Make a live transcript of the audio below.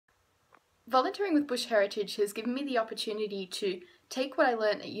Volunteering with Bush Heritage has given me the opportunity to take what I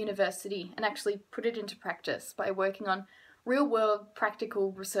learnt at university and actually put it into practice by working on real-world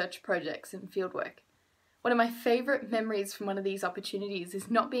practical research projects and fieldwork. One of my favourite memories from one of these opportunities is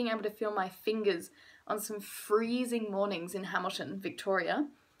not being able to feel my fingers on some freezing mornings in Hamilton, Victoria,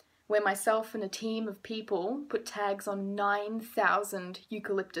 where myself and a team of people put tags on 9,000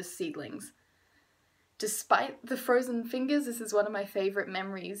 eucalyptus seedlings. Despite the frozen fingers, this is one of my favourite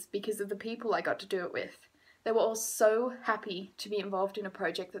memories because of the people I got to do it with. They were all so happy to be involved in a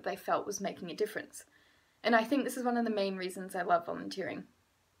project that they felt was making a difference. And I think this is one of the main reasons I love volunteering.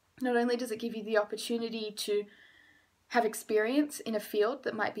 Not only does it give you the opportunity to have experience in a field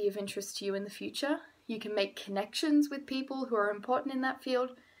that might be of interest to you in the future, you can make connections with people who are important in that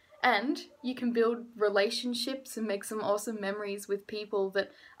field, and you can build relationships and make some awesome memories with people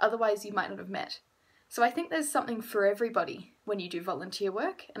that otherwise you might not have met. So I think there's something for everybody when you do volunteer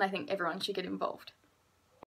work, and I think everyone should get involved.